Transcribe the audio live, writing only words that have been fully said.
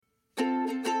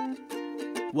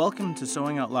Welcome to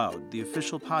Sewing Out Loud, the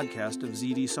official podcast of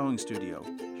ZD Sewing Studio.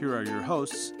 Here are your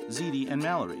hosts, ZD and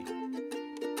Mallory.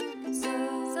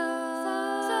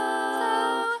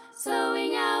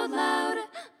 Sewing Out Loud.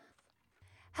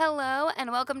 Hello and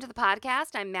welcome to the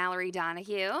podcast. I'm Mallory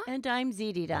Donahue. And I'm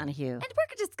ZD Donahue. And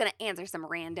we're just going to answer some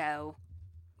rando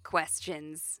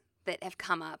questions that have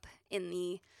come up in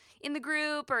the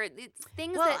group, or it's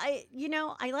things well,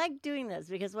 that... I like doing this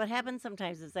because what happens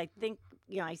sometimes is I think,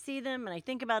 I see them and I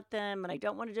think about them and I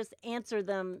don't want to just answer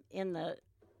them in the...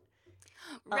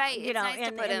 Right, it's nice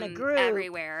to put them the group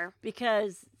everywhere.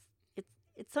 Because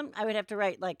it's some I would have to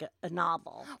write like a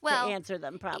novel to answer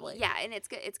them probably. Yeah, and it's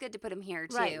good to put them here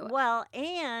too. Right. Well,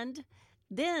 and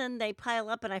then they pile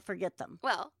up and I forget them.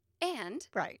 Well, and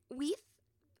right.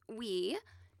 we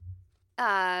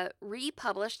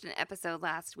republished an episode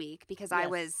last week because I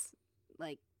was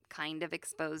kind of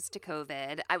exposed to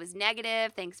COVID. I was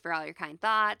negative. Thanks for all your kind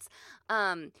thoughts.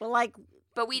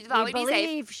 But we thought we'd be safe. We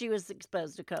believe she was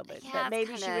exposed to COVID. Yeah, that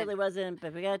maybe she really wasn't,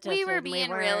 but we got to test we her were being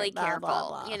really careful.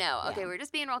 Blah, blah. Okay, we were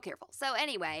just being real careful. So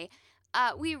anyway,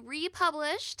 we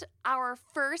republished our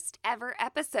first ever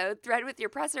episode, Thread with Your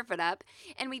Presser Foot Up,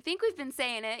 and we think we've been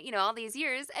saying it, all these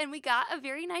years, and we got a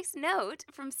very nice note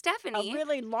from Stephanie. A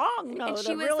really long note, and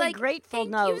she was really grateful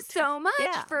note. Thank you so much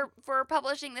for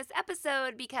publishing this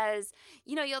episode because,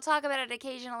 you'll talk about it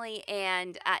occasionally,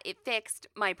 and it fixed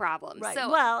my problem. Right.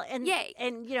 So, yay.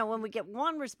 And, when we get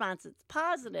one response that's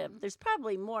positive, there's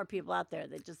probably more people out there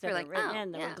that just haven't written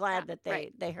in that we're glad that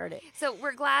they heard it. So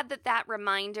we're glad that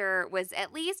reminder was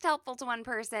at least helpful to one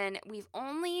person. We've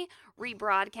only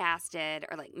rebroadcasted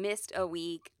or missed a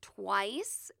week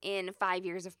twice in 5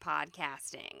 years of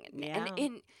podcasting. Yeah.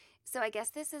 And so I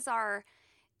guess this is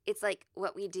it's like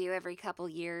what we do every couple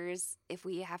years. If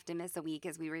we have to miss a week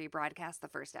as we rebroadcast the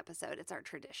first episode, it's our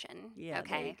tradition. Yeah,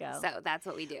 okay. There you go. So that's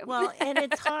what we do. Well, and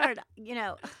it's hard,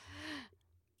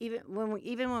 even when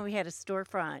we had a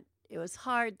storefront, it was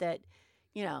hard that,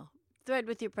 thread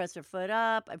with your presser foot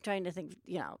up. I'm trying to think,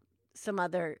 some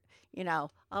other,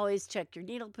 always check your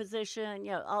needle position,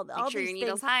 all Make sure these your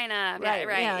needle's things. high enough. Right.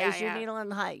 Yeah, is your needle in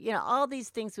the height? All these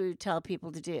things we would tell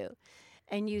people to do.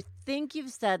 And you think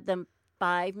you've said them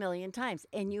 5 million times,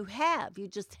 and you have. You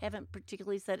just haven't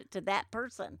particularly said it to that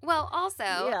person. Well,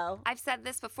 also, I've said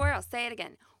this before. I'll say it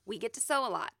again. We get to sew a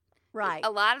lot. Right.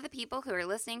 A lot of the people who are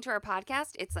listening to our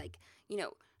podcast, it's a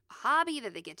hobby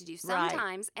that they get to do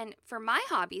sometimes. Right. And for my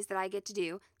hobbies that I get to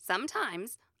do,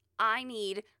 sometimes I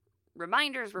need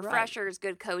reminders, refreshers,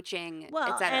 good coaching,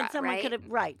 etc. And someone could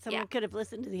have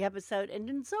listened to the episode and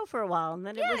didn't sew for a while, and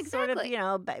then it was sort of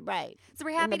right. So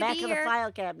we're happy in the back to be of here. The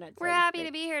file cabinet. We're happy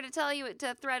to be here to tell you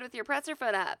to thread with your presser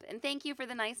foot up, and thank you for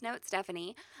the nice note,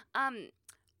 Stephanie.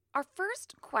 Our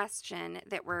first question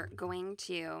that we're going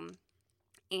to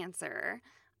answer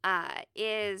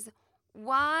is,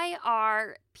 why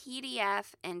are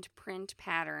PDF and print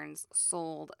patterns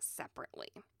sold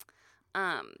separately?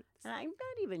 I'm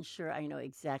not even sure I know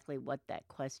exactly what that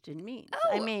question means.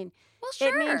 Oh, I mean,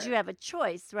 sure. It means you have a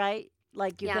choice, right?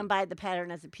 Like you can buy the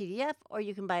pattern as a PDF or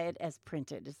you can buy it as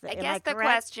printed. I guess the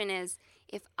question is,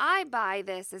 if I buy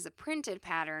this as a printed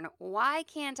pattern, why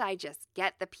can't I just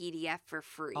get the PDF for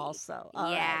free? Also.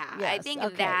 Right. Yes, I think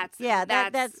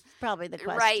that's probably the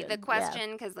question. Right, the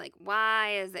question, because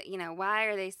why is it, why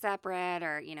are they separate,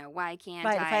 or, why can't I?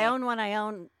 Right, if I own one,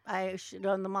 I should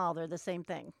own them all. They're the same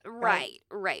thing. Right.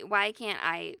 Why can't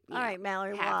I, all right,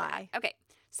 Mallory, why? That? Okay,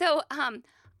 so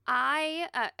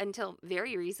I, until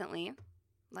very recently,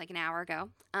 like an hour ago,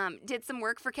 did some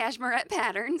work for Cashmerette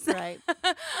Patterns. Right.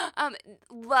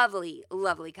 Lovely,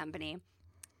 lovely company.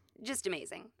 Just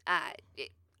amazing. I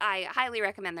highly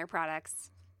recommend their products,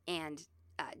 and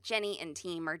Jenny and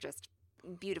team are just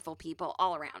beautiful people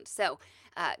all around. So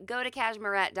go to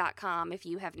cashmerette.com if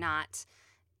you have not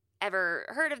ever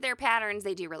heard of their patterns.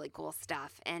 They do really cool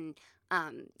stuff, and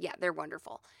they're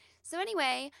wonderful. So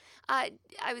anyway, I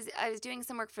was doing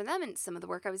some work for them, and some of the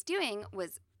work I was doing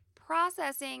was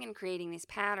processing and creating these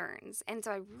patterns. And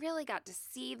so I really got to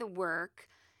see the work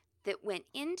that went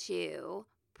into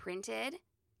printed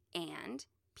and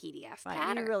PDF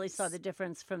patterns. You really saw the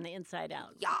difference from the inside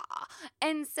out. Yeah.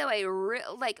 And so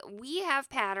we have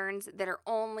patterns that are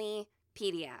only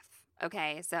PDF.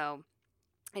 Okay, so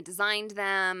I designed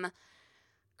them,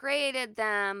 created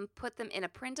them, put them in a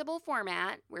printable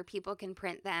format where people can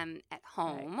print them at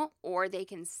home, or they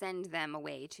can send them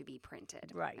away to be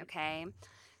printed. Right. Okay.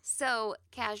 So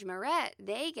Cashmerette,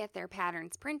 they get their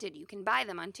patterns printed. You can buy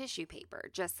them on tissue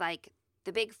paper, just like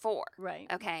the big four. Right.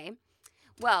 Okay.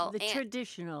 Well, the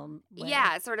traditional way.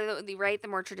 Yeah, sort of the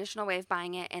more traditional way of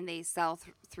buying it, and they sell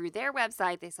through their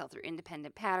website. They sell through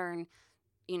Independent Pattern,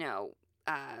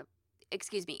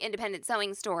 independent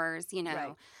sewing stores,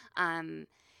 Right.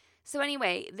 So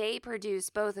anyway, they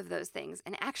produce both of those things.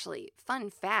 And actually,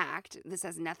 fun fact, this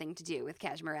has nothing to do with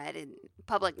Cashmerette and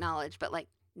public knowledge, but like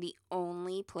the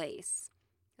only place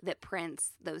that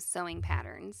prints those sewing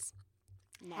patterns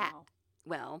Now.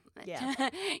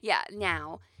 yeah,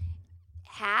 now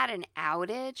had an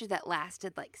outage that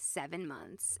lasted like 7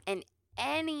 months. And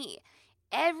every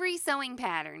sewing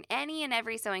pattern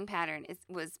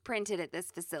was printed at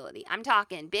this facility. I'm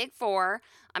talking Big Four.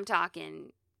 I'm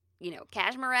talking,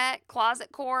 Cashmerette,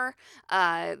 Closet Core.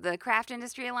 The Craft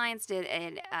Industry Alliance did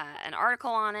an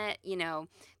article on it.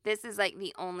 This is like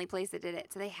the only place that did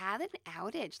it. So they had an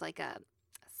outage, like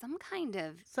some kind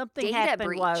of Something data happened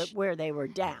breach. where they were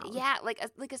down. Yeah, like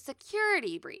a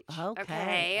security breach.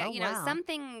 Okay. Oh, wow.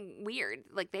 Something weird.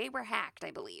 Like they were hacked,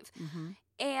 I believe. Mm-hmm.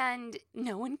 And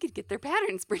no one could get their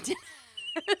patterns printed.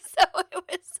 So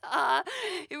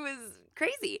it was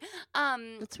crazy.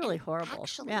 That's really horrible.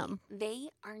 Actually, Yeah. they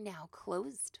are now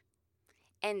closed.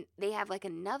 And they have like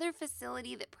another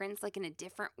facility that prints like in a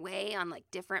different way on like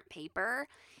different paper.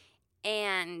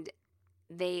 And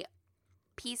they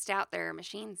pieced out their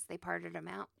machines. They parted them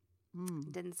out.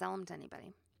 Didn't sell them to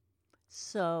anybody.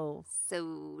 So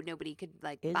nobody could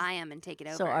like buy them and take it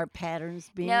over. So are patterns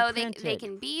being printed? printed? They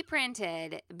can be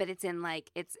printed, but it's in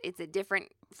like it's a different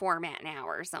format now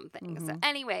or something. Mm-hmm. So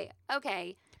anyway,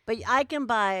 okay. But I can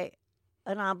buy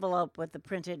an envelope with the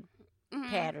printed Mhm.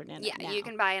 pattern in it. Yeah, now. you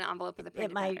can buy an envelope with a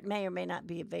printed It might pattern. may or may not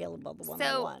be available. The one I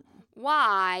So want.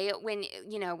 why, when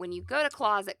you go to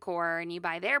Closet Core and you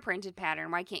buy their printed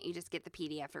pattern, why can't you just get the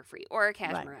PDF for free or a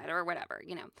Cashmerette or whatever?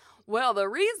 Well, the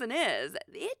reason is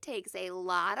it takes a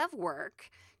lot of work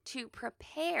to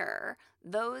prepare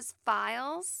those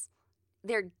files.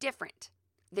 They're different.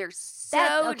 They're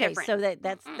so different. So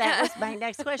that was my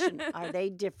next question. Are they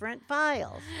different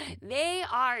files? They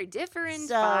are different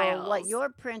So files. what you're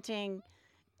printing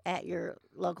at your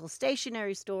local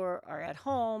stationery store or at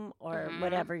home or Mhm.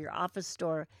 whatever, your office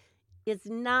store, is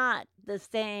not the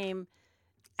same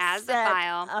as the set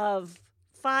file of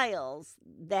files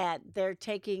that they're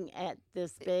taking at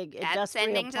this big at industrial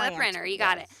sending to the plant. printer. You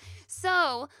got it. Yes.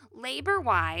 So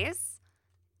labor-wise,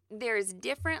 there's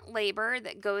different labor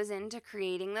that goes into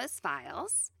creating those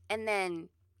files, and then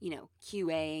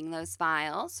QAing those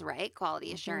files, right?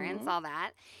 Quality assurance, Mhm. all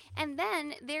that. And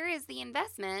then there is the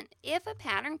investment. If a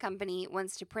pattern company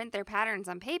wants to print their patterns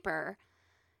on paper,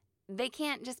 they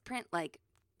can't just print like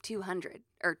 200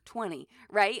 or 20,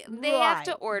 right? They have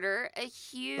to Right. order a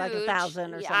huge, Like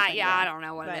 1,000 or yeah, something, Yeah, yeah. I don't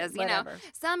know what Right, it is. whatever.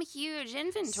 Some huge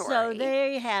inventory. So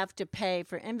they have to pay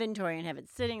for inventory and have it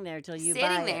sitting there till you buy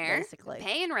sitting there, it, basically.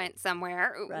 paying rent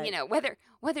somewhere. Right.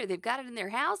 Whether they've got it in their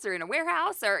house or in a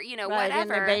warehouse or Right, whatever. in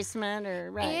their basement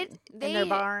or in their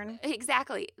barn.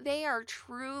 Exactly. They are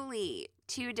truly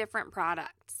two different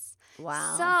products.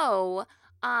 Wow. So,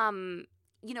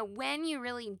 when you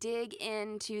really dig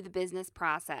into the business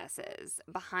processes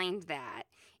behind that,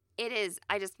 it is,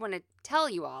 I just want to tell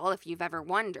you all, if you've ever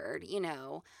wondered,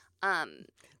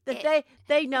 That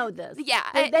they know this. yeah.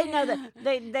 They know that.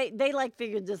 They like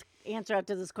figured this answer out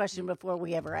to this question before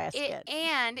we ever asked it.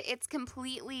 And it's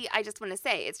completely, I just want to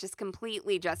say, it's just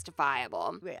completely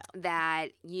justifiable Yeah. that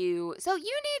so you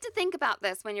need to think about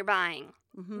this when you're buying.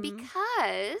 Mhm.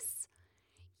 Because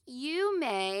you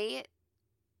may,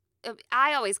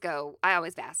 I always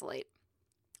vacillate.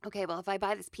 Okay, well, if I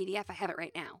buy this PDF, I have it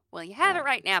right now. Well, you have it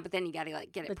right now, but then you got to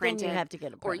get it But printed. then you have to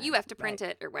get it or printed. you have to print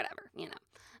Right. it or whatever,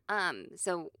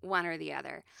 So one or the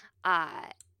other.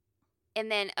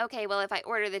 And then, okay, well, if I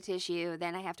order the tissue,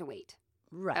 then I have to wait.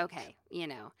 Right. Okay,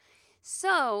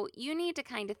 So you need to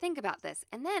kind of think about this.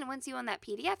 And then once you own that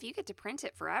PDF, you get to print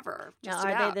it forever. Now, Just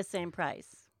are about. they the same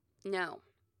price? No.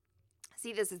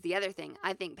 See, this is the other thing.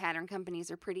 I think pattern companies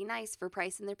are pretty nice for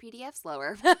pricing their PDFs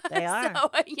lower. They are.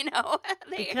 So,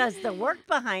 Because the work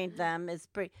behind them is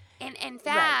pretty. And in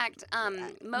fact,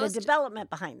 most the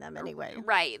development behind them, anyway.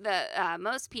 Right. The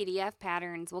most PDF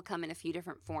patterns will come in a few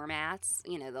different formats.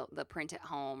 They'll print at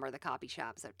home or the copy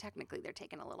shop. So technically, they're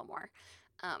taking a little more.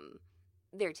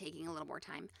 They're taking a little more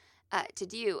time to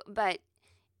do.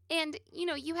 And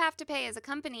you have to pay as a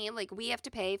company. Like we have to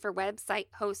pay for website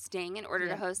hosting in order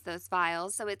to host those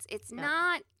files. So it's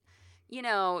not.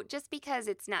 Just because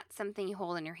it's not something you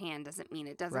hold in your hand doesn't mean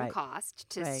it doesn't cost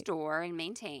to store and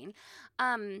maintain.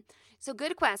 So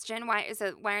good question. Why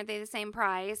aren't they the same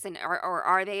price, and or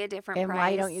are they a different And price?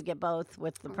 why don't you get both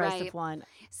with the price Right. of one?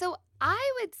 So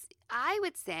I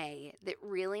would say that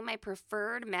really my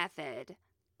preferred method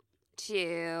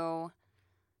to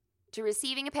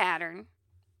receiving a pattern,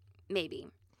 maybe,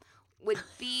 would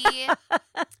be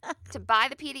to buy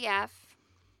the PDF,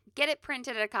 get it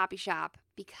printed at a copy shop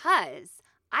because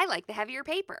I like the heavier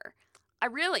paper. I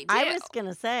really do. I was going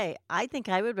to say, I think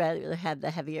I would rather have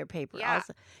the heavier paper. Yeah.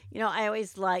 Also, I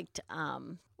always liked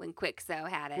when Quixo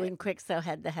had it. when Quixo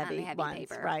had the heavy ones,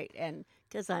 paper. right? And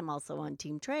because I'm also on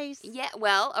Team Trace. Yeah,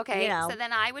 well, okay. So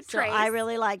then I would trace. So I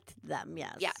really liked them,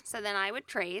 yes. Yeah, so then I would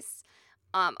trace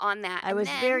on that. I was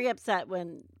very upset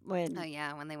when oh,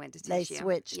 yeah, when they went to they tissue.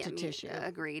 switched to tissue.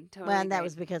 Agreed, totally Well, and that agreed.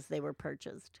 was because they were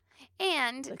purchased.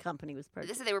 And The company was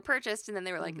purchased. so they were purchased, and then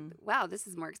they were like, wow, this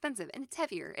is more expensive, and it's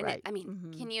heavier. And Right.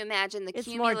 Can you imagine the It's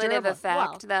more cumulative durable.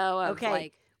 effect, though, of okay.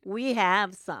 like, We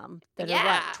have some that are,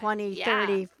 Yeah, 20,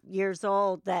 30 years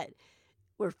old that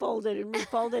were folded and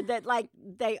refolded that, like,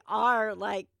 they are,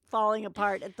 like, falling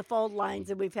apart at the fold lines,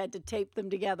 and we've had to tape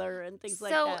them together and things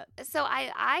like that. So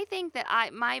I think that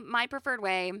my preferred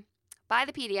way, buy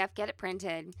the PDF, get it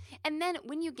printed, and then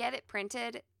when you get it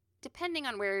printed, depending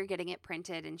on where you're getting it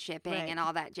printed and shipping Right. and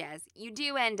all that jazz, you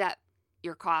do end up,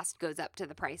 your cost goes up to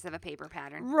the price of a paper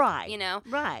pattern. Right.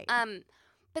 Right.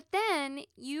 But then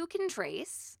you can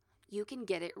trace, you can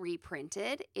get it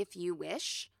reprinted if you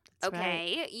wish. That's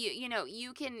Okay.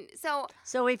 You can,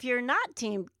 So if you're not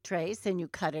Team Trace and you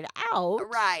cut it out,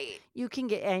 right. you can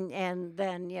get and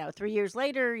then 3 years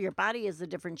later your body is a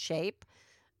different shape,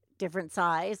 different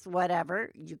size,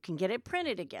 whatever. You can get it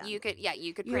printed again. You could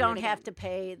print You don't it have again. to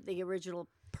pay the original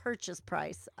purchase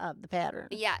price of the pattern.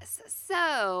 Yes.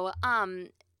 So,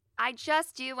 I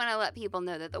just do want to let people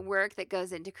know that the work that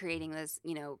goes into creating those,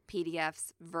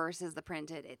 PDFs versus the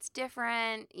printed, it's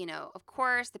different. Of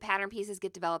course, the pattern pieces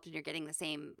get developed and you're getting the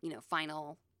same,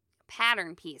 final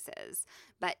pattern pieces,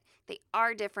 but they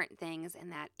are different things,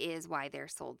 and that is why they're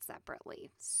sold separately.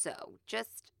 So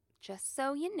just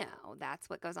so you know,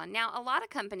 that's what goes on. Now, a lot of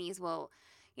companies will,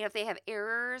 if they have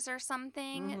errors or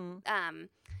something,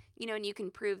 and you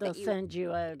can prove They'll that you send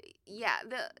you a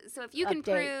so if you can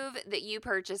update. prove that you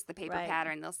purchased the paper Right.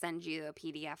 pattern, they'll send you a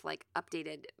PDF like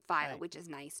updated file, Right. which is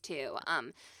nice too.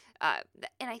 And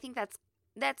I think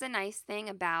that's a nice thing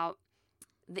about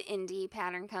the indie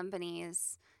pattern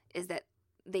companies is that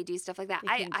they do stuff like that.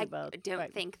 They can I do both, don't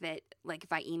right. think that like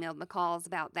if I emailed McCall's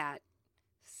about that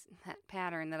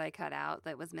pattern that I cut out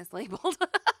that was mislabeled.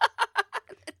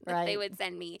 They Right. would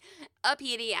send me a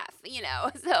PDF,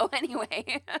 So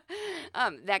anyway,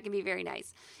 that can be very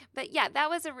nice. But yeah, that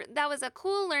was a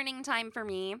cool learning time for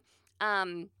me.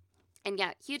 And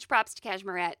yeah, huge props to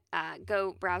Cashmerette.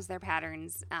 Go browse their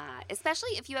patterns,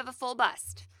 especially if you have a full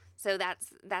bust. So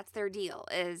that's their deal.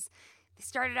 Is they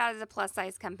started out as a plus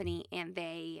size company, and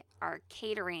they are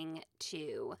catering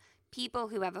to people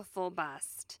who have a full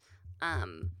bust.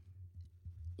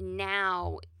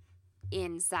 Now,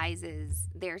 in sizes,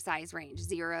 their size range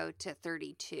 0 to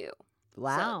 32.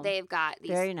 Wow. So they've got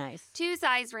these very nice. 2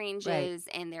 size ranges,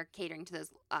 and they're catering to those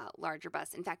larger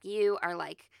busts. In fact, you are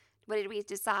like, what did we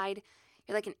decide?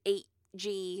 You're like an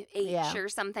 8G or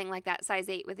something like that, size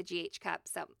 8 with a GH cup.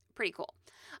 So pretty cool.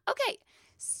 Okay,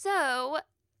 so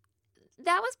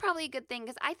that was probably a good thing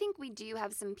because I think we do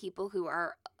have some people who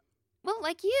are, well,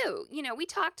 like you. We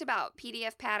talked about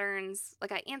PDF patterns.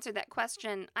 Like I answered that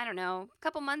question, I don't know, a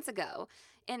couple months ago.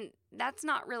 And that's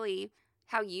not really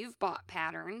how you've bought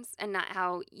patterns and not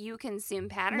how you consume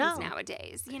patterns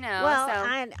nowadays, Well, so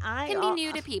I can be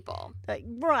new to people.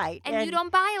 Right. And you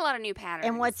don't buy a lot of new patterns.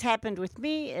 And what's happened with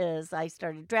me is I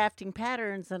started drafting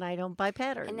patterns, and I don't buy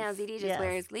patterns. And now ZD just Yes.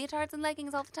 wears leotards and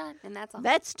leggings all the time, and that's all.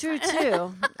 That's true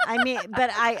too. I mean,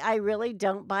 but I really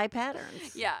don't buy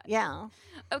patterns. Yeah. Yeah.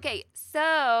 Okay,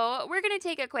 so we're going to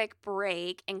take a quick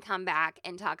break and come back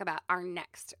and talk about our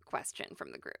next question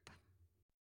from the group.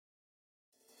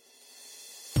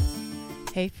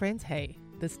 Hey friends, hey.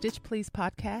 The Stitch Please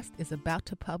podcast is about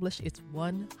to publish its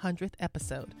 100th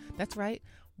episode. That's right,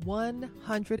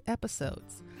 100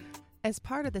 episodes. As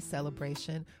part of the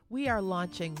celebration, we are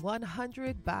launching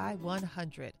 100 by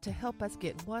 100 to help us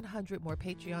get 100 more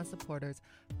Patreon supporters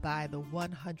by the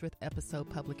 100th episode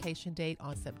publication date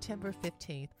on September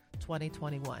 15th,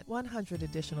 2021. 100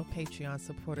 additional Patreon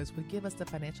supporters would give us the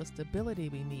financial stability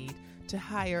we need to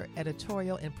hire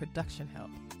editorial and production help.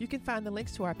 You can find the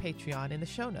links to our Patreon in the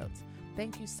show notes.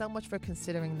 Thank you so much for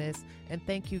considering this, and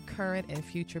thank you current and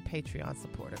future Patreon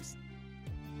supporters.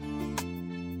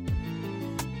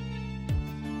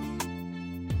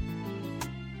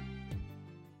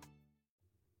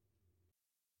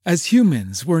 As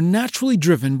humans, we're naturally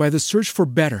driven by the search for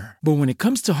better. But when it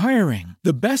comes to hiring,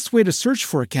 the best way to search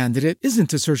for a candidate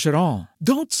isn't to search at all.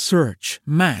 Don't search,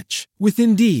 match with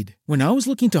Indeed. When I was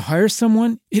looking to hire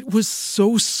someone, it was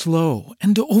so slow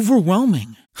and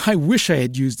overwhelming. I wish I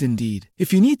had used Indeed.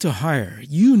 If you need to hire,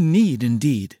 you need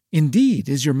Indeed. Indeed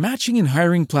is your matching and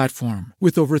hiring platform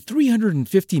with over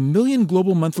 350 million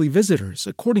global monthly visitors,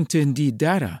 according to Indeed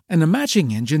data, and a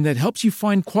matching engine that helps you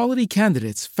find quality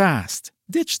candidates fast.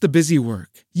 Ditch the busy work.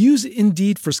 Use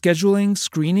Indeed for scheduling,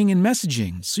 screening, and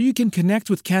messaging so you can connect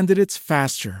with candidates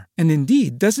faster. And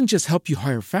Indeed doesn't just help you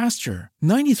hire faster.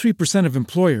 93% of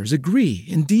employers agree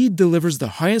Indeed delivers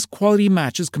the highest quality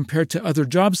matches compared to other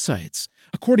job sites,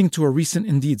 according to a recent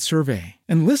Indeed survey.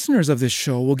 And listeners of this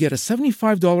show will get a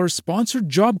 $75 sponsored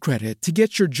job credit to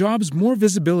get your jobs more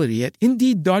visibility at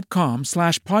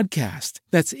Indeed.com/podcast.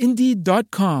 That's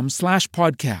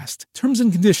Indeed.com/podcast. Terms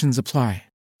and conditions apply.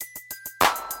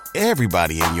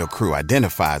 Everybody in your crew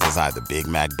identifies as either Big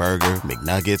Mac Burger,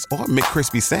 McNuggets, or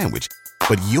McCrispy Sandwich.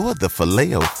 But you're the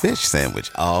Filet-O-Fish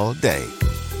Sandwich all day.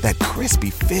 That crispy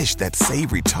fish, that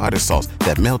savory tartar sauce,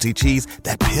 that melty cheese,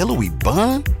 that pillowy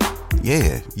bun.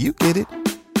 Yeah, you get it.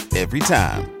 Every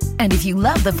time. And if you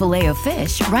love the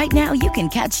Filet-O-Fish, right now you can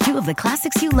catch two of the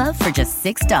classics you love for just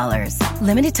 $6.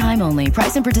 Limited time only.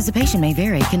 Price and participation may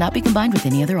vary. Cannot be combined with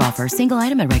any other offer. Single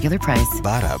item at regular price.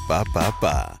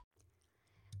 Ba-da-ba-ba-ba.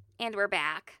 And we're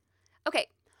back. Okay,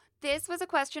 this was a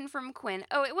question from Quinn.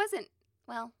 Oh, it was in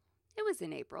April. It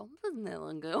wasn't that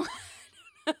long ago.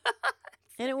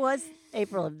 And it was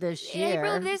April of this year.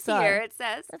 April of this Sorry. year, it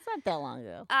says. That's not that long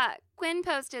ago. Quinn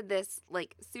posted this,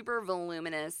 super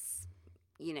voluminous,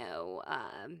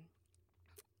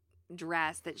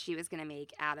 dress that she was going to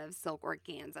make out of silk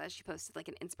organza. She posted,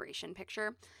 an inspiration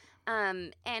picture.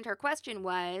 And her question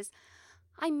was,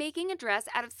 I'm making a dress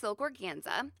out of silk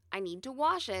organza. I need to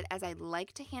wash it as I'd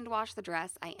like to hand wash the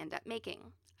dress I end up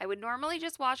making. I would normally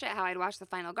just wash it how I'd wash the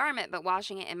final garment, but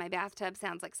washing it in my bathtub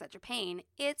sounds like such a pain.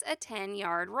 It's a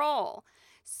 10-yard roll.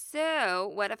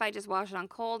 So what if I just wash it on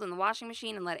cold in the washing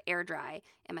machine and let it air dry?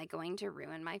 Am I going to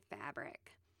ruin my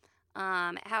fabric?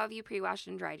 How have you pre-washed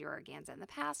and dried your organza in the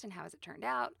past, and how has it turned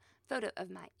out? Photo of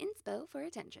my inspo for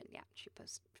attention. Yeah, she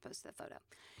posted the photo.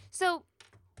 So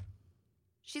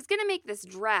she's going to make this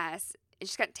dress.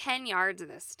 She's got 10 yards of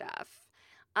this stuff.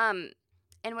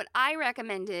 And what I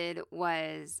recommended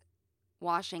was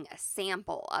washing a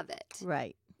sample of it.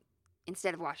 Right.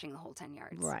 Instead of washing the whole 10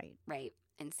 yards. Right. Right.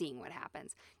 And seeing what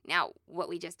happens. Now, what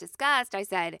we just discussed, I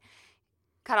said,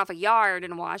 cut off a yard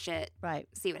and wash it. Right.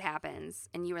 See what happens.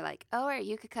 And you were like, oh, or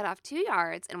you could cut off 2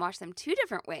 yards and wash them 2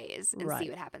 different ways and see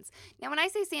what happens. Now, when I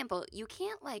say sample, you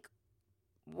can't,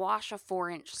 wash a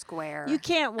 4-inch square. You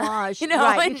can't wash, you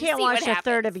can't wash a happens.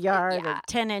 third of a yard Yeah. or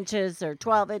 10 inches or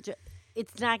 12 inches.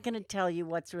 It's not going to tell you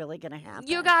what's really going to happen.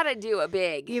 You got to do a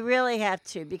big. You really have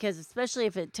to, because especially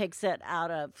if it takes it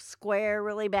out of square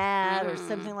really bad or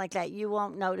something like that, you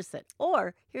won't notice it.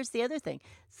 Or here's the other thing.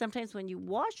 Sometimes when you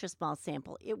wash a small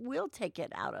sample, it will take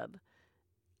it out of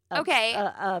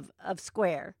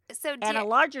square. So and a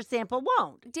larger sample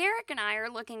won't. Derek and I are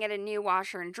looking at a new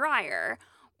washer and dryer.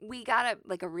 We got a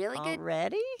really good.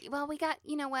 Already? Well, we got,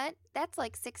 you know what? That's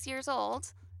 6 years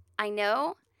old. I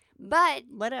know. But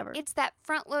whatever. It's that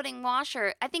front-loading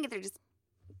washer. I think they're just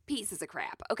pieces of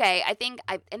crap. Okay,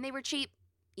 and they were cheap.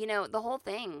 The whole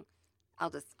thing. I'll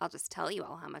just tell you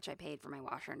all how much I paid for my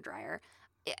washer and dryer.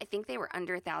 I think they were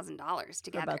under $1,000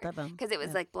 together. Because it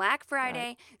was Black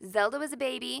Friday. Right. Zelda was a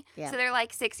baby, so they're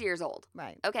 6 years old.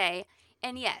 Right. Okay,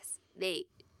 and yes, they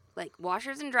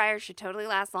washers and dryers should totally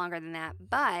last longer than that.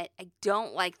 But I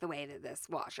don't like the way that this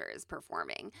washer is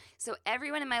performing. So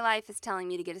everyone in my life is telling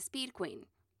me to get a Speed Queen.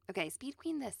 Okay, Speed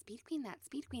Queen this, Speed Queen that,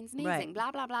 Speed Queen's amazing, right.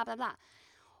 Blah, blah, blah, blah, blah.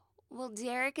 Well,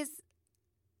 Derek is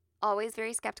always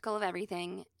very skeptical of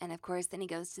everything. And, of course, then he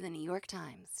goes to the New York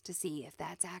Times to see if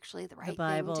that's actually the right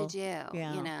thing to do. Yeah.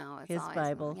 It's his always,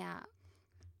 Bible. Yeah.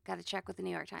 Got to check with the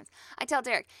New York Times. I tell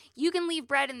Derek, you can leave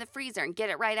bread in the freezer and get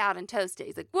it right out and toast it.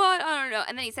 He's like, what? I don't know.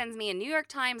 And then he sends me a New York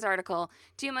Times article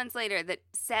 2 months later that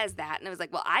says that. And I was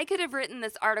like, well, I could have written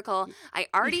this article. I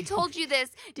already told you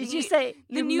this. Did you say,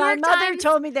 the New my York mother Times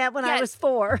told me that when I was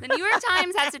 4. The New York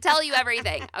Times has to tell you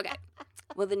everything. Okay.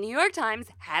 Well, the New York Times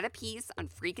had a piece on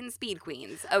freaking Speed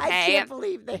Queens, okay? I can't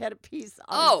believe they had a piece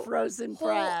on frozen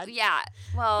bread. Yeah.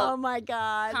 Well, oh, my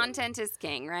God. Content is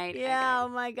king, right? Yeah, okay. Oh,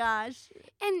 my gosh.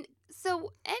 And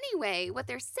so, anyway, what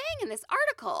they're saying in this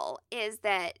article is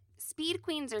that Speed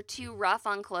Queens are too rough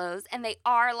on clothes, and they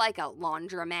are like a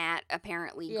laundromat,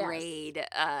 apparently grade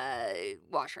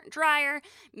washer and dryer.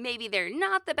 Maybe they're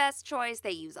not the best choice.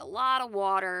 They use a lot of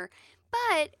water,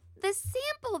 but the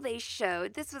sample they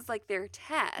showed, this was like their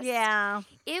test. Yeah.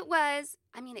 It was,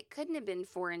 I mean, it couldn't have been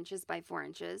 4 inches by 4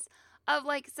 inches of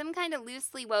like some kind of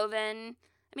loosely woven.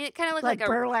 I mean, it kind of looked like a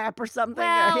burlap or something.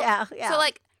 Well, yeah. So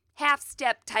like half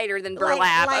step tighter than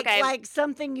burlap. Okay. Like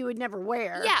something you would never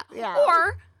wear. Yeah. Yeah.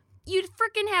 Or you'd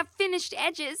freaking have finished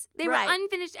edges. They Right. were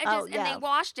unfinished edges, and yeah. they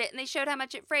washed it, and they showed how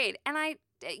much it frayed. And I,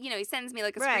 he sends me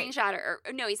like a Right. screenshot, or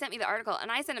no, he sent me the article,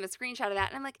 and I sent him a screenshot of that,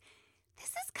 and I'm like, this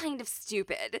is kind of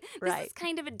stupid. This Right. is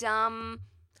kind of a dumb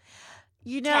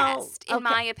you know, test, in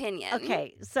my opinion.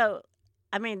 Okay, so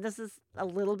I mean, this is a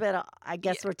little bit. I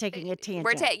guess we're taking a tangent.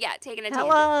 We're taking a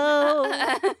Hello,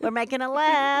 tangent. we're making a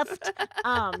left.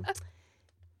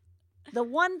 The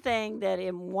one thing that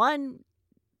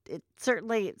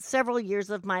certainly several years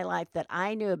of my life that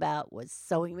I knew about was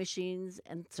sewing machines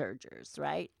and sergers.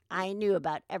 Right, I knew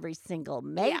about every single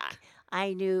make. Yeah.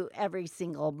 I knew every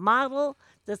single model.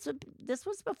 This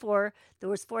was before there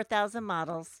was 4,000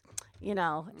 models,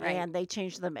 Right. and they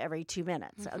changed them every 2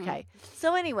 minutes. Mhm. Okay,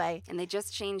 so anyway. And they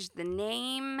just changed the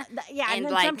name. And And,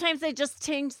 then like, sometimes they just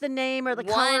change the name or the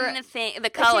one color. thing, the They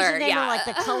change color, the name yeah. or like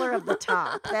the color of the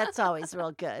top. That's always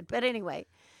real good. But anyway,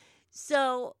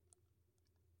 so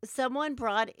someone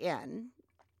brought in,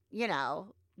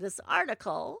 this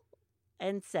article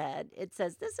and it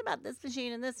says this about this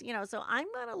machine and this, so I'm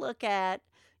going to look at,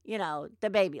 the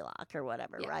Baby Lock or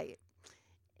whatever, Yeah. right?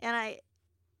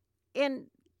 And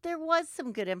there was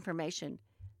some good information,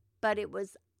 but it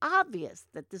was obvious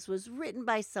that this was written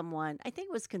by someone. I think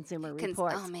it was Consumer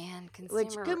Reports. Oh man, Which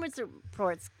consumer. Consumer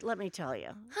Reports, let me tell you.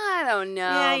 I don't know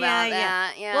Yeah, about yeah.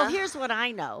 that. Yeah. Well, here's what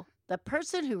I know. The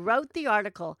person who wrote the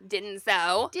article didn't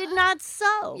sew. did not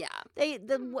sew. Yeah. They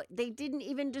didn't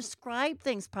even describe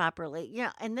things properly.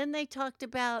 And then they talked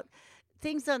about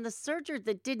things on the serger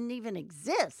that didn't even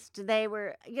exist. They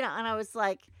were, and I was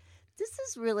like, this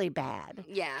is really bad.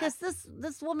 Yeah. Because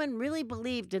this woman really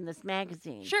believed in this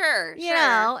magazine. Sure. You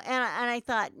know, and I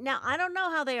thought, now, I don't know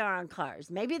how they are on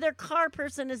cars. Maybe their car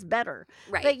person is better.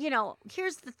 Right. But,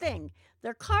 here's the thing.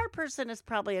 Their car person is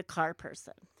probably a car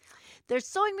person. Their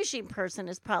sewing machine person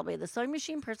is probably the sewing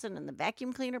machine person and the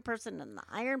vacuum cleaner person and the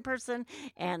iron person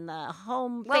and the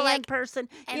home fan person.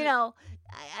 and- I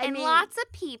and mean, lots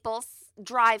of people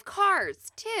drive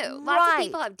cars too. Lots of Right.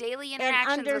 people have daily and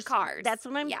interactions with cars. That's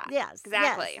what I'm. Yeah. Yes.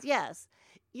 exactly. Yes.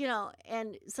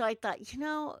 And so I thought,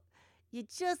 you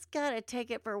just got to take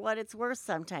it for what it's worth.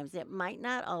 Sometimes it might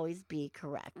not always be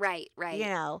correct. Right. Right.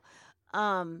 Well,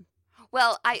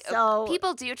 Well,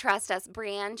 people do trust us.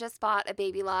 Brienne just bought a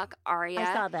Baby Lock Aria.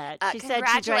 I saw that. She said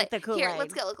she drank the Kool-Aid. Here,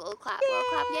 let's go. Little clap. Little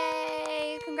clap.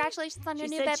 Yay! Congratulations on your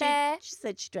new baby. She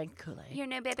said she drank Kool-Aid. Your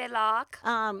new Baby Lock.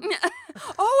 Um,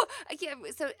 Yeah.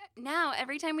 So now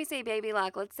every time we say Baby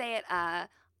Lock, let's say it a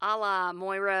la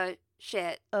Moira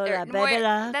shit. Oh, Or la Baby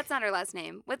Lock. That's not her last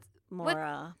name.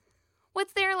 Mora.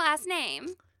 What's their last name?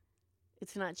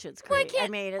 It's not Schitt's Why Creek. I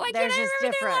can't- mean, why theirs can't I is remember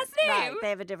their different. last name? Right, they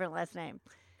have a different last name.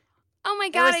 Oh my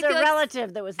It God! was I their feel like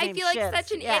relative that was I named feel like Schitt's.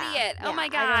 such an Yeah, idiot. Oh yeah, my I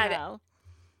God. don't know.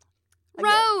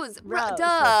 Rose. Rose.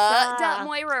 Duh. Duh.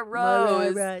 Moira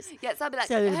Rose. Moira Rose. Yes, I'll be like,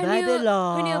 So her Baby new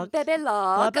Lock. Baby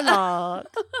Lock. Baby Lock.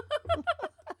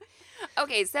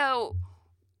 Okay, so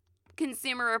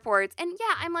Consumer Reports. And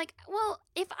yeah, I'm like, well,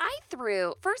 if I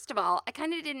threw, first of all, I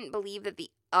kind of didn't believe that the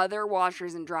other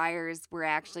washers and dryers were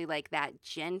actually like that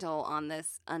gentle on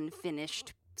this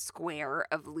unfinished square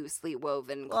of loosely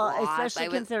woven cloth. Well, especially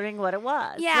considering what it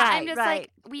was. Yeah, right, I'm just right,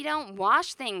 like, we don't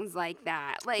wash things like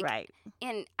that. Like, right.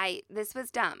 and this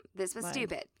was dumb. This was Right.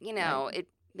 stupid. It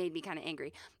made me kind of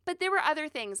angry. But there were other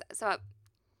things. So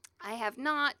I have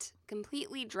not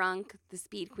completely drunk the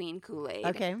Speed Queen Kool-Aid.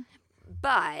 Okay.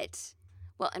 But,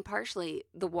 well, and partially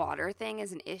the water thing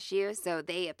is an issue. So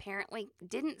they apparently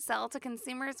didn't sell to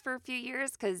consumers for a few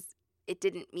years because it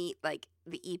didn't meet like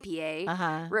the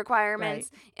EPA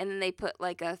requirements. And then they put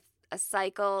like a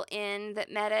cycle in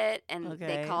that met it. And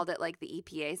they Okay. called it like the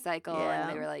EPA cycle. Yeah. And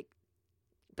they were like,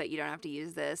 but you don't have to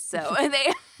use this. So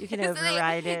they You can so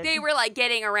override it. They were like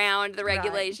getting around the Right.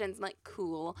 regulations. I'm like,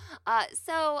 cool.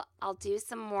 So I'll do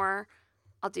some more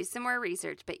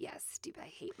research. But yes, I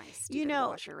hate my stupid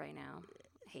washer right now.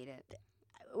 I hate it.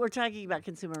 We're talking about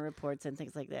Consumer Reports and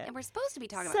things like that. And we're supposed to be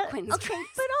talking about Quinn's Okay, dress.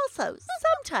 but also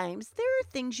sometimes there are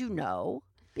things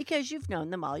because you've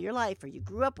known them all your life or you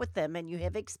grew up with them and you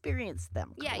have experienced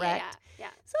them, Yeah. correct? So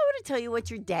I want to tell you what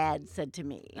your dad said to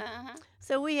me. Uh-huh.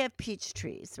 So we have peach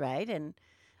trees, right? And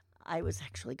I was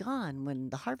actually gone when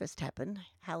the harvest happened.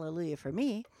 Hallelujah for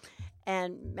me.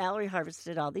 And Mallory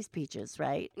harvested all these peaches,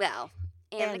 right? Well,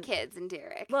 and the And- kids and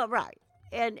Derek. Well, right.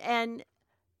 And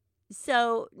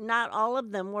So not all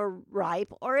of them were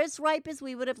ripe or as ripe as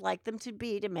we would have liked them to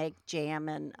be to make jam.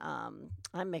 And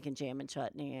I'm making jam and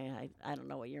chutney. I don't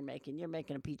know what you're making. You're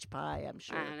making a peach pie, I'm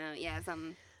sure. I don't know. Yeah,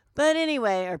 But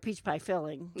anyway, or peach pie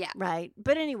filling. Yeah. Right.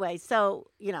 But anyway, so,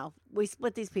 we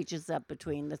split these peaches up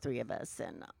between the three of us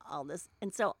and all this.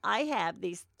 And so I have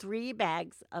these 3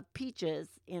 bags of peaches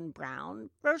in brown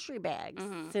grocery bags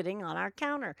sitting on our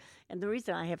counter. And the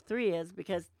reason I have 3 is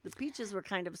because the peaches were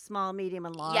kind of small, medium,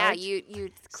 and large. Yeah, you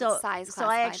so size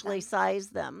I actually them.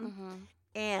 sized them.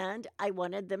 And I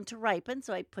wanted them to ripen,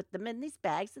 so I put them in these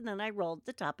bags, and then I rolled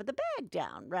the top of the bag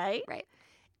down, right? Right.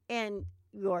 And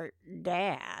your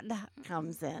dad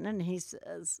comes in and he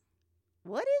says,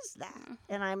 "What is that?"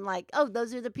 And I'm like, "Oh,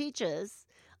 those are the peaches.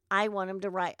 I wanted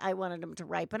them to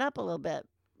ripen up a little bit,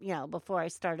 before I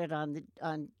started on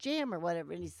jam or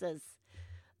whatever." And he says,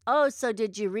 "Oh, so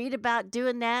did you read about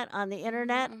doing that on the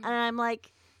internet?" And I'm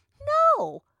like,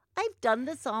 "No, I've done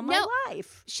this all my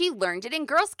life." She learned it in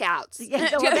Girl Scouts. Yeah,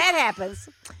 well, that happens.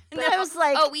 But I was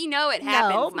like, "Oh, we know it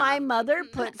happens." No, Mom. my mother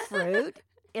put fruit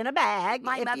in a bag.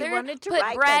 My if mother you wanted to put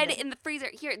ripen bread it. in the freezer.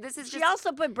 Here, this is She just.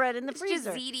 also put bread in the it's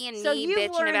freezer. just Zeddy and So me you've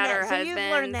bitching learned about that. our So husbands.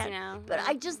 you've learned that. You know? But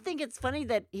I just think it's funny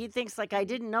that he thinks like I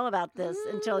didn't know about this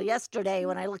until yesterday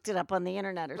when I looked it up on the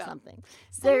internet or something.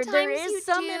 There sometimes is you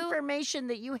some do- information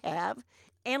that you have.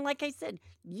 And like I said,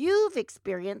 you've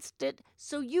experienced it,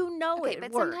 so you know Okay, it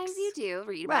but works. sometimes you do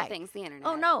read about Right. things on the internet.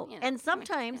 Oh, no. you know. And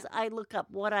sometimes I look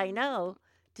up what I know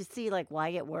to see like why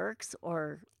it works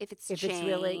or if it's if it's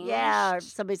really, or if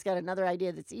somebody's got another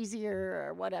idea that's easier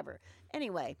or whatever.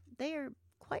 Anyway, they are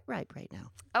quite ripe right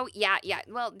now. Oh yeah.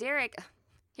 Well, Derek,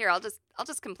 here I'll just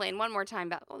complain one more time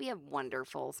about. Well, we have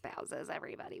wonderful spouses.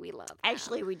 Everybody, we love them.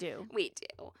 Actually, we do. we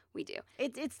do.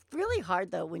 It's really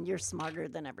hard though when you're smarter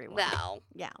than everyone. Well,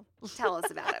 Yeah. tell us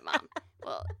about it, Mom.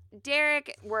 Well,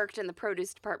 Derek worked in the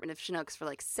produce department of Chinooks for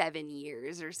like 7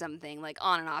 years or something, like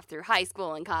on and off through high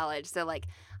school and college. So like,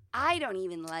 I don't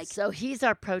even like. So he's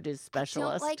our produce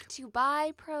specialist. Don't like to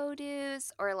buy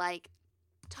produce or like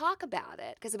talk about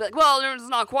it because I'll be like, well, it's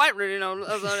not quite ready.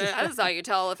 That's how you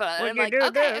tell if When I'm you like, do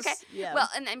okay. this. Yeah. Well,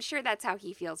 and I'm sure that's how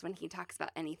he feels when he talks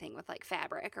about anything with like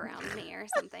fabric around me or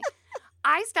something.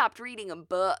 I stopped reading a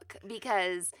book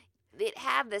because it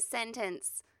had the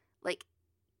sentence like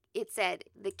it said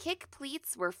the kick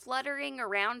pleats were fluttering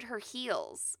around her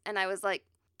heels, and I was like,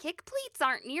 kick pleats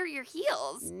aren't near your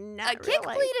heels. Not A kick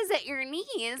really. pleat is at your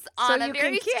knees So on a you can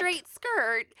very kick. straight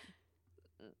skirt.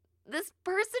 This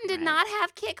person did Right. not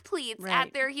have kick pleats Right.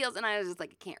 at their heels, and I was just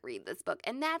like, I can't read this book.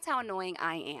 And that's how annoying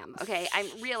I am, okay? I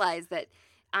realize that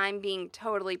I'm being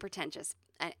totally pretentious.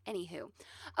 Anywho.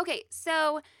 Okay,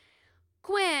 so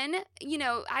Quinn,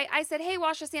 I said, hey,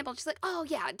 wash a sample. And she's like, oh,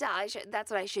 yeah, duh, that's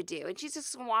what I should do. And she's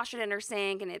just going to wash it in her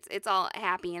sink, and it's all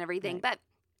happy and everything. Right. But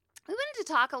we wanted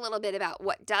to talk a little bit about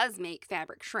what does make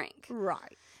fabric shrink.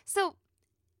 Right. So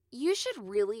you should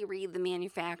really read the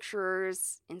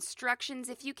manufacturer's instructions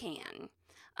if you can,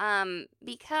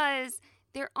 because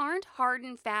there aren't hard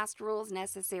and fast rules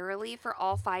necessarily for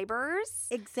all fibers.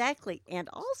 Exactly. And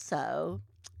also,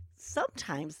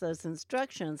 sometimes those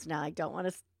instructions, now I don't want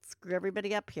to screw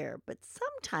everybody up here, but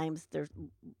sometimes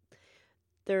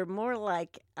they're more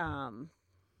like,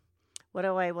 what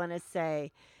do I want to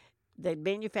say? The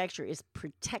manufacturer is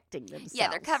protecting themselves. Yeah,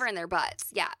 they're covering their butts.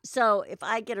 Yeah. So if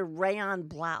I get a rayon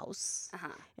blouse Uh-huh.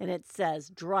 and it says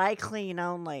dry clean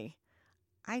only,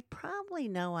 I probably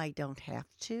know I don't have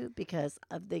to because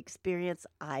of the experience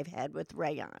I've had with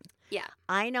rayon. Yeah.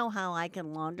 I know how I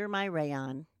can launder my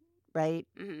rayon, right?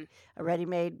 Mm-hmm. A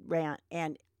ready-made rayon,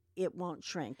 and it won't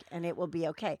shrink and it will be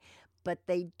okay. But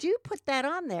they do put that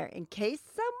on there in case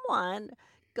someone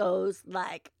goes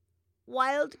like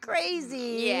wild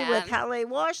crazy Yeah. with how they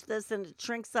wash this and it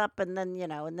shrinks up and then,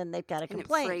 and then they've got a And it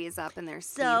complaint. frays up in their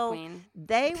speed So queen.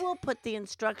 they will put the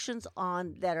instructions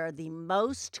on that are the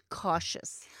most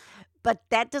cautious. But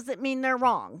that doesn't mean they're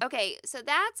wrong. Okay, so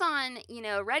that's on,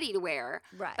 ready to wear.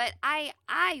 Right. But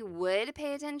I would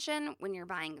pay attention when you're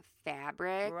buying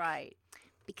fabric. Right.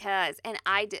 Because, and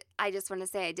I just want to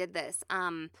say I did this.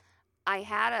 I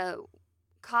had a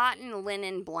cotton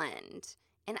linen blend,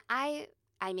 and I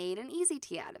made an easy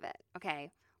tea out of it.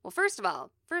 Okay. Well,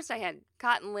 first I had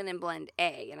cotton linen blend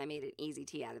A, and I made an easy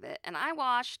tea out of it. And I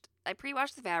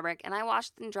pre-washed the fabric, and I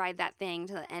washed and dried that thing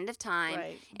to the end of time.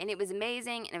 Right. And it was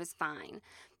amazing, and it was fine.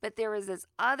 But there was this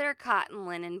other cotton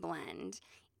linen blend,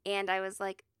 and I was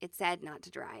like, it said not to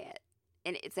dry it.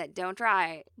 and it said don't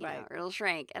dry, you Right. know, or it'll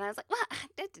shrink. And I was like, well, I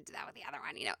did do that with the other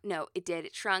one, you know. No, it did.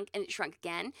 It shrunk, and it shrunk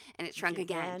again, and it shrunk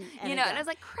again. You know, and I was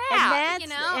like, crap, you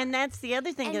know. And that's the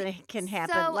other thing And that can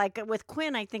happen. so- Like with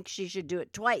Quinn, I think she should do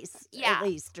it twice Yeah. at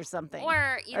least or something.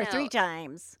 Or, you know, 3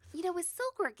 times. You know, with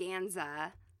silk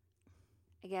organza,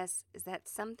 I guess, is that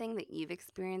something that you've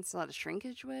experienced a lot of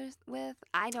shrinkage with?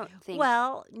 I don't think.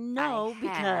 Well, no,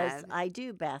 because have. I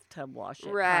do bathtub wash it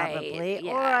Right, probably, or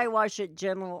yeah. I wash it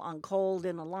gentle on cold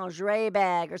in a lingerie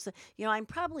bag, or so. You know, I'm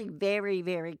probably very,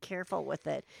 very careful with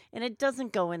it, and it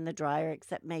doesn't go in the dryer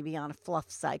except maybe on a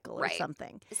fluff cycle or Right.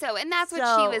 something. So, and that's what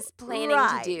So, she was planning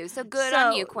right. to do. So good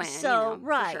on you, Quinn. So you know,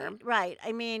 right, for sure. right.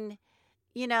 I mean,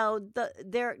 you know,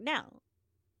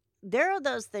 there are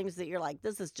those things that you're like,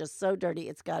 this is just so dirty,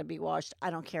 it's got to be washed.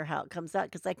 I don't care how it comes out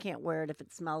because I can't wear it if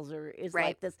it smells or is Right.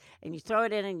 like this. And you throw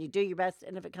it in and you do your best,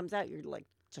 and if it comes out, you're like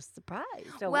just surprised.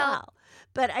 Oh, Well- wow!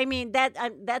 But I mean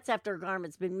that's after a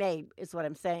garment's been made, is what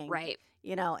I'm saying. Right.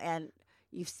 You know, and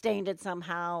you've stained it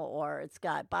somehow, or it's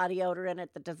got body odor in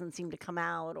it that doesn't seem to come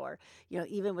out, or you know,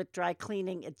 even with dry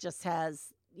cleaning, it just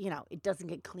has, you know, it doesn't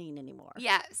get clean anymore.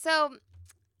 Yeah. So,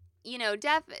 you know,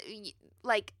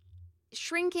 like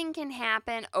shrinking can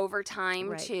happen over time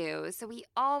Right. too. So we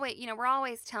always, you know, we're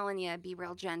always telling you be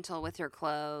real gentle with your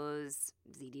clothes.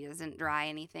 ZD doesn't dry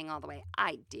anything all the way.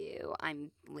 I do.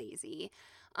 I'm lazy.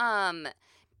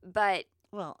 But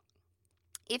Well,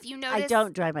 if you notice, I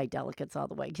don't dry my delicates all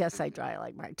the way. Yes, I dry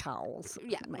like my towels.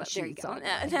 Yeah, my well, there you sheets go. all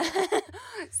the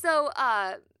way. So,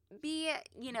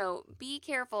 be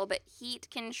careful. But heat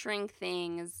can shrink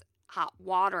things. Hot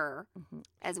water Mhm.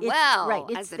 as It's- well right,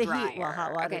 as it's the the heat. dryer. Well,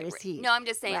 hot water Okay, is right. heat. No, I'm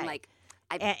just saying, Right. like,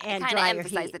 I And kind of dryer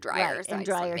emphasize heat, the dryer, right, so and I just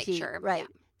want dryer to make heat, sure. right?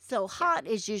 So hot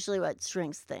is usually what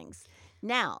shrinks things.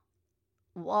 Now,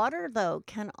 water though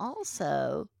can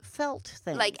also felt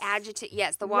things. Like agitate.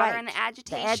 Yes, the water Right. and the The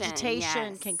agitation.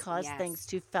 agitation can Yes, cause yes. things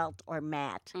to felt or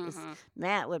matte. Mhm.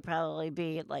 Matte would probably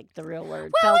be like the real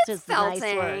word. Well, felt it's is the nice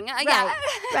felting. word. Yeah. Right,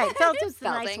 right. Felt It is the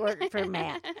nice felting. word for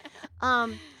matte.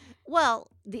 Well,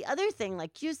 the other thing,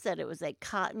 like you said, it was a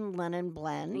cotton linen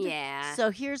blend. Yeah. So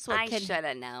here's what I can should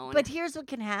have known. But here's what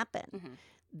can happen. Mhm.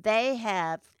 They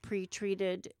have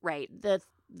pre-treated right.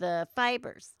 the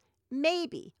fibers.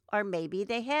 Maybe, or maybe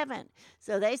they haven't.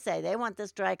 So they say they want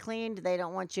this dry cleaned. They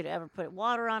don't want you to ever put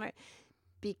water on it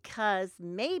because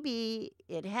maybe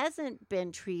it hasn't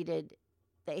been treated.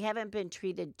 They haven't been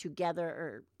treated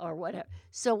together or whatever.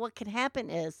 So what can happen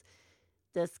is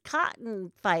this cotton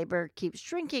fiber keeps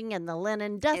shrinking and the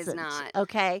linen doesn't. not.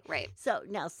 Okay. Right. So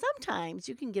now sometimes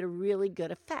you can get a really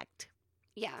good effect.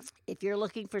 Yeah. If you're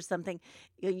looking for something,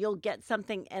 you'll get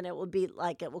something and it will be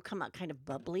like, it will come out kind of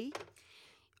bubbly.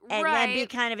 And right. that'd be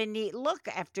kind of a neat look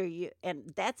after you.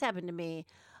 And that's happened to me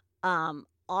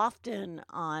often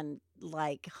on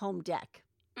like home deck.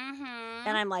 Mm-hmm.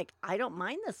 And I'm like, I don't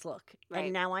mind this look. Right.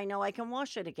 And now I know I can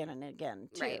wash it again and again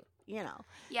too. Right. You know.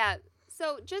 Yeah.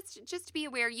 So just to be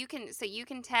aware, you can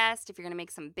test if you're going to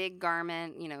make some big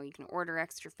garment. You know, you can order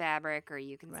extra fabric, or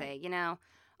you can say, you know,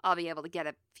 I'll be able to get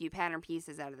a few pattern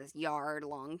pieces out of this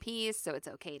yard-long piece, so it's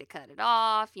okay to cut it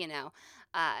off. You know,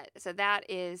 so that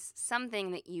is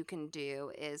something that you can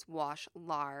do, is wash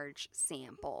large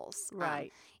samples,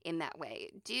 Right. in that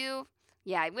way.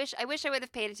 Yeah, I wish I would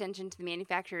have paid attention to the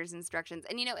manufacturer's instructions.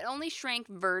 And, you know, it only shrank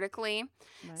vertically.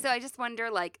 Right. So I just wonder,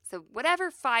 like, so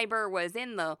whatever fiber was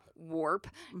in the warp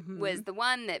was the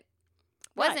one that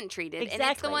wasn't treated. And it's the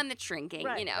Exactly. one that's shrinking,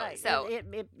 Right, you know. right. So, it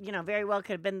you know, very well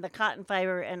could have been the cotton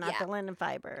fiber and not Yeah. the linen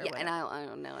fiber. or yeah, and whatever. I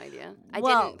have no idea. I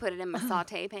Well- didn't put it in my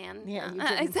saute pan. Yeah, you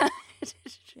I didn't. saw-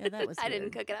 Yeah, that was I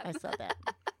didn't weird. cook it up. I saw that.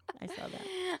 I saw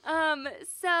that.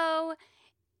 So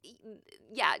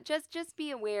yeah, just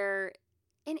be aware.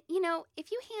 And you know,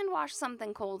 if you hand wash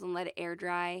something cold and let it air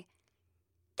dry,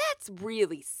 that's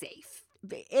really safe.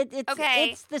 Okay.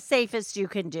 It's the safest you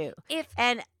can do. If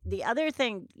And the other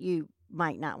thing you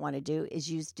might not want to do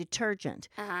is use detergent.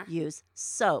 Use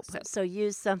soap. Soap. So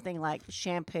use something like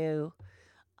shampoo.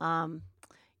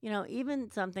 You know,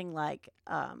 even something like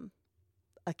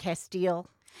a Castile.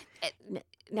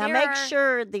 Now there make are-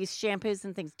 sure these shampoos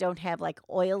and things don't have like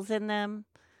oils in them.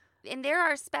 And there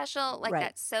are special, like Right.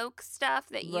 that soak stuff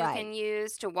that you Right. can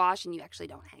use to wash, and you actually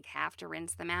don't have to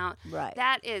rinse them out. Right.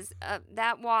 That is,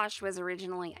 that wash was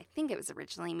originally, I think it was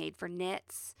originally made for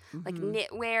knits, like Mhm.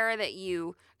 knitwear that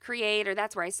you create, or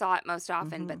that's where I saw it most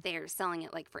often, Mhm. but they're selling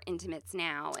it like for intimates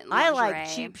now. And I like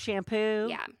lingerie. cheap shampoo.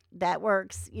 Yeah. That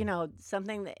works, you know,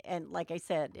 something that, and like I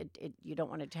said, it you don't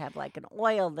want it to have like an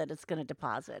oil that it's going to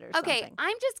deposit or Okay, something.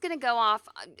 I'm just gonna go off.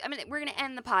 We're gonna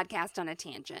end the podcast on a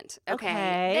tangent.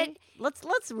 Okay. That-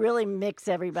 Let's really mix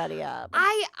everybody up.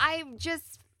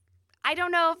 I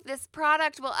don't know if this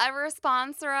product will ever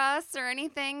sponsor us or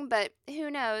anything, but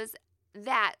who knows?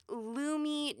 That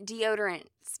Lumi deodorant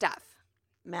stuff.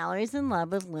 Mallory's in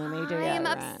love with Lumi deodorant. I am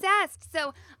obsessed.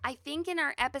 So I think in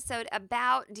our episode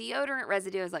about deodorant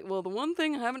residue, I was like, well, the one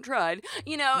thing I haven't tried,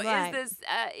 Right.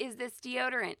 is this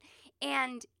deodorant.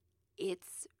 And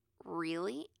it's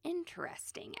really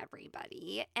interesting,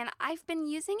 everybody. And I've been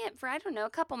using it for, I don't know, a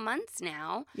couple months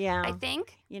now, Yeah. I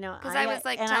think. Because I was,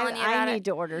 like, and telling you about I it. need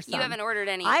to order some. You haven't ordered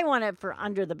any. I want it for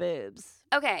under the boobs.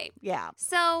 Okay. Yeah.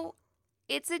 So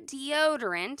it's a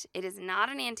deodorant. It is not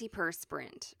an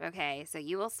antiperspirant. Okay. So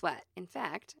you will sweat. In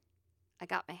fact, I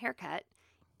got my hair cut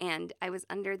and I was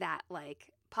under that like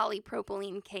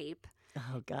polypropylene cape.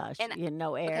 Oh gosh. And-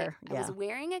 no air. Okay, I was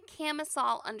wearing a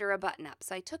camisole under a button up.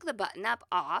 So I took the button up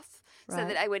off so Right.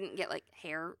 that I wouldn't get like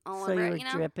hair all so over you it,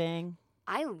 were dripping.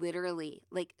 I literally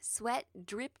like sweat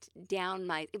dripped down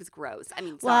my it was gross. I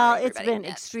mean, Well, sorry, it's everybody.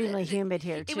 been extremely humid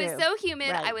here too. It was so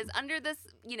humid. Right. I was under this,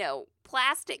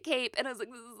 plastic cape and I was like,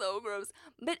 this is so gross.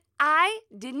 But I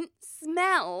didn't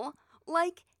smell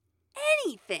like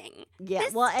anything. Yeah.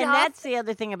 This Well, and stuff- that's the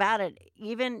other thing about it.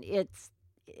 Even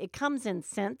it comes in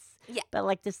scents. Yeah. But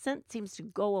like the scent seems to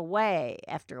go away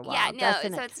after a while. Yeah, no,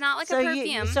 doesn't so it? it's not like so a perfume.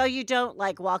 you don't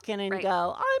like walk in and Right.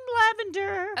 go, I'm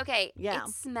lavender. Okay, Yeah. it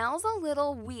smells a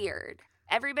little weird.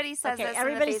 Everybody says Okay, this.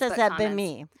 everybody in the says Facebook that but comments.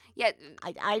 me. Yeah,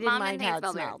 I didn't Mom mind didn't how think it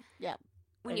it smelled weird. smelled. Yeah.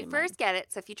 when I you didn't first mind. get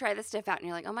it, so if you try this stuff out and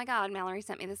you're like, oh my God, Mallory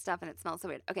sent me this stuff and it smells so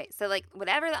weird. Okay, so like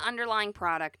whatever the underlying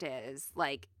product is,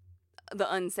 like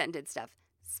the unscented stuff,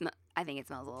 I think it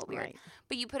smells a little weird. Right.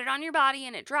 But you put it on your body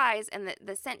and it dries and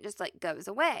the scent just like goes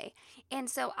away. And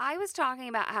so I was talking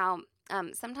about how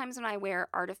sometimes when I wear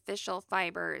artificial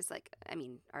fibers,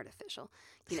 artificial,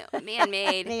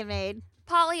 man-made, Man-made.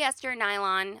 polyester,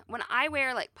 nylon, when I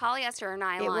wear like polyester or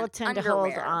nylon It will tend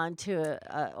underwear, to hold on to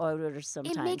a odor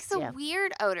sometimes. it makes a yeah.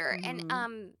 weird odor. Mhm.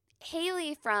 And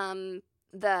Haley from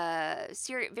the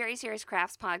Very Serious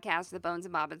Crafts podcast, the Bones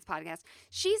and Bobbins podcast,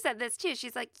 she said this too.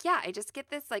 She's like, yeah, I just get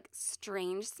this like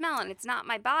strange smell and it's not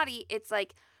my body. It's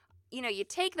like, you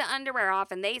take the underwear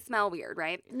off and they smell weird,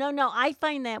 right? No, I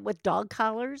find that with dog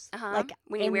collars. Uh-huh. Like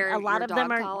When you and wear a lot your of them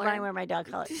dog are collar. when I wear my dog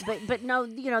collar. but no,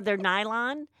 they're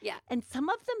nylon. Yeah. And some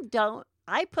of them don't.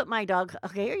 I put my dog.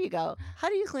 Okay, here you go. How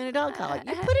do you clean a dog collar?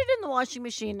 You put it in the washing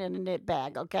machine in a knit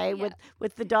bag. Okay, Yeah.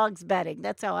 with the dog's bedding.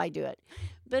 That's how I do it.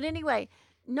 But anyway,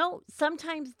 no.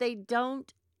 Sometimes they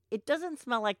don't. It doesn't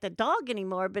smell like the dog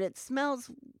anymore, but it smells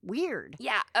weird.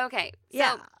 Yeah. Okay. So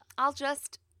Yeah. I'll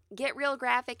just get real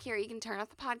graphic here. You can turn off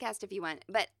the podcast if you want.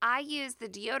 But I use the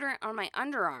deodorant on my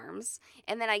underarms,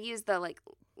 and then I use the like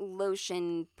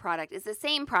lotion product. It's the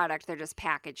same product. They're just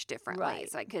packaged differently.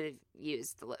 Right. So I could have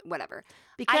used whatever.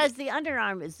 Because the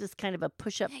underarm is just kind of a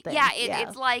push-up thing. Yeah,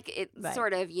 it's like it Right.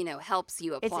 sort of helps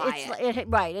you apply it.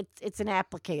 Right. It's an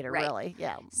applicator, Right. really.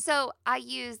 Yeah. So I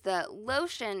use the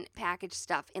lotion packaged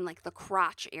stuff in like the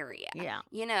crotch area. Yeah.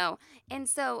 And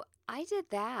so I did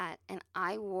that and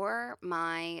I wore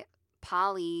my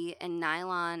poly and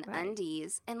nylon Right.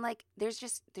 undies and like there's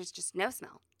just no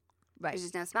smell. Right. There's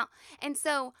just no smell. And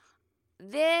so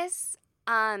this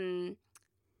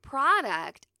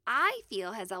product I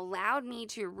feel has allowed me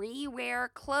to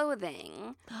re-wear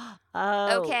clothing.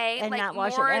 Oh, Okay, and like not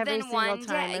wash more it every than single one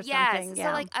time day. or Yes. something. So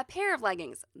Yeah. like a pair of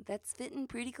leggings that's fitting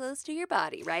pretty close to your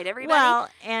body, right? Everybody. Well,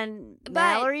 and But-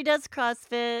 Mallory does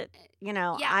CrossFit.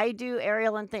 Yeah. I do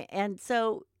aerial and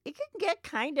so it can get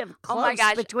kind of close Oh my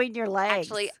gosh. between your legs.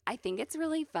 Actually, I think it's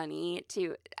really funny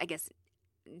to, I guess,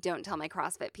 don't tell my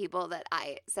CrossFit people that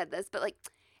I said this, but like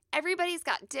everybody's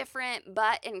got different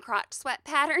butt and crotch sweat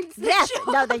patterns. that yes, show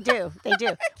no, up. they do. They do.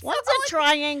 One's I'll, a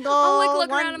triangle. I'll like look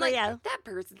one, around. I'm like, yeah. that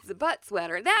person's a butt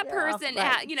sweater. That Yeah, person,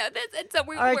 right. this. And so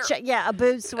we're Or a boob sweater. a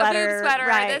boob sweater.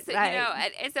 Right, This,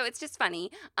 right. and so it's just funny.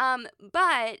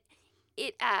 But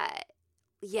it,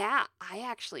 yeah, I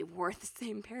actually wore the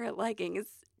same pair of leggings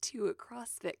to a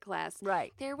CrossFit class.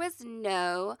 Right. There was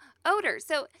no odor.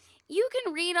 So you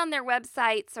can read on their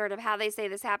website sort of how they say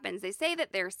this happens. They say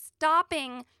that they're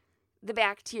stopping the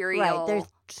bacterial Right. They're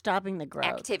stopping the growth.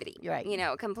 activity, Right.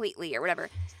 completely or whatever.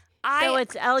 So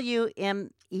it's Lume.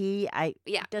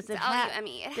 yeah. Does it it's have?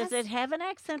 L-U-M-E. Does it have an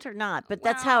accent or not? But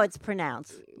that's how Well, it's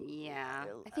pronounced. Yeah,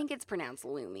 I think it's pronounced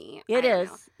Lumi. It I don't is.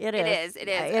 know. It It is. is, it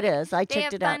is. It is. I They checked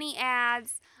have it out. funny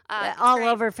ads. It's All great.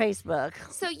 over Facebook.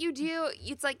 So you do.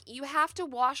 It's like you have to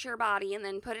wash your body and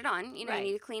then put it on. You Right.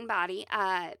 need a clean body.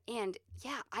 And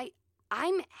yeah,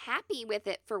 I'm happy with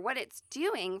it for what it's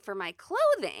doing for my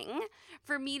clothing,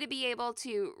 for me to be able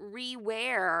to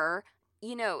rewear,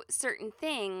 certain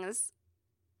things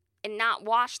and not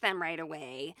wash them right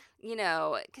away,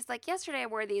 because like yesterday I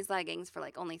wore these leggings for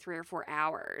like only 3 or 4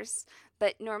 hours,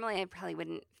 but normally I probably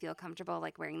wouldn't feel comfortable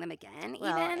like wearing them again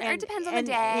or it depends on the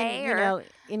day.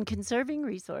 In conserving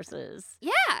resources,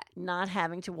 not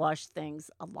having to wash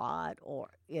things a lot, or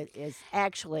it is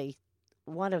actually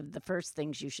one of the first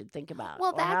things you should think about.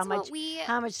 Well, that's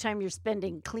how much time you're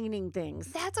spending cleaning things.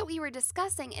 That's what we were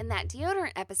discussing in that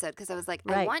deodorant episode, because I was like,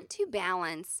 Right. I want to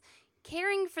balance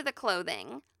caring for the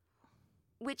clothing,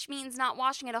 which means not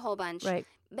washing it a whole bunch. Right.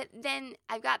 But then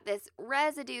I've got this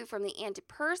residue from the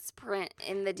antiperspirant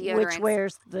in the deodorant, Which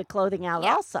wears the clothing out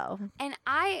also. and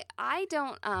I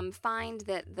don't find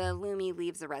that the Lumi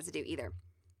leaves a residue either.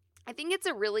 I think it's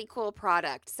a really cool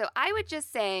product. So I would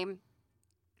just say,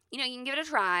 you can give it a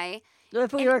try. So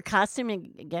if we were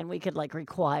costuming again, we could like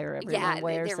require everyone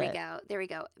wears there we go. There we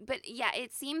go. But yeah,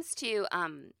 it seems to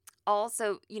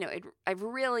also, I've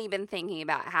really been thinking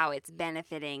about how it's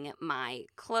benefiting my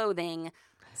clothing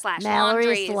 /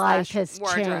 Mallory's laundry life / has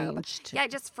wardrobe. changed. Yeah, I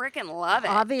just freaking love it.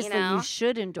 Obviously, you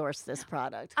should endorse this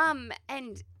product.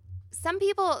 And some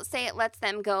people say it lets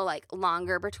them go like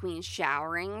longer between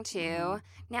showering too. Mm-hmm.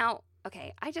 Now,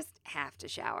 okay, I just have to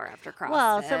shower after CrossFit.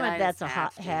 Well, some I of that's just a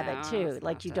hot have to, habit too. just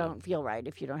Like have you to. don't feel right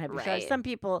if you don't have your shower. Right. Some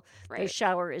people, their Right.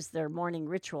 shower is their morning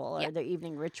ritual or Yeah. their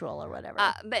evening ritual or whatever.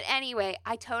 But anyway,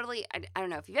 I don't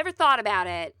know if you've ever thought about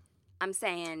it. I'm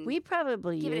saying we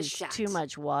probably give it a use shot. too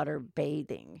much water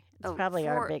bathing. It's probably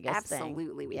our biggest thing.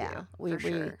 Absolutely, we Yeah, do. For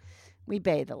sure. we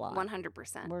bathe a lot.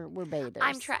 100%. We're bathers.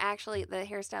 Actually, the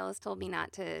hairstylist told me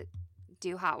not to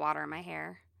do hot water in my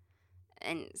hair.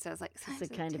 And so I was like, Is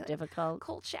it kind of difficult?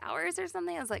 cold showers or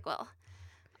something? I was like, well,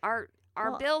 our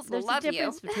Well, bills will love There's a you.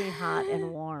 difference between hot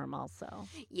and warm also.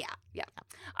 Yeah.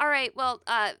 All right. Well,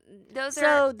 those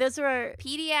are Those are our,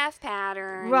 PDF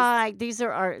patterns. right. These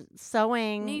are our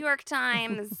sewing. New York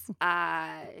Times,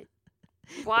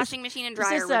 washing machine and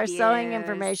dryer This is our sewing reviews.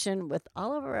 information with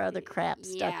all of our other crap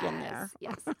stuck in there.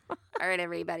 Yes. All right,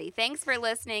 everybody. Thanks for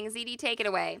listening. ZD, take it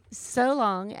away. So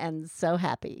long and so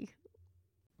happy.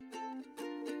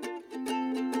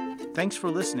 Thanks for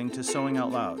listening to Sewing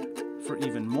Out Loud. For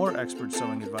even more expert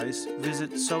sewing advice,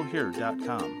 visit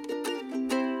sewhere.com.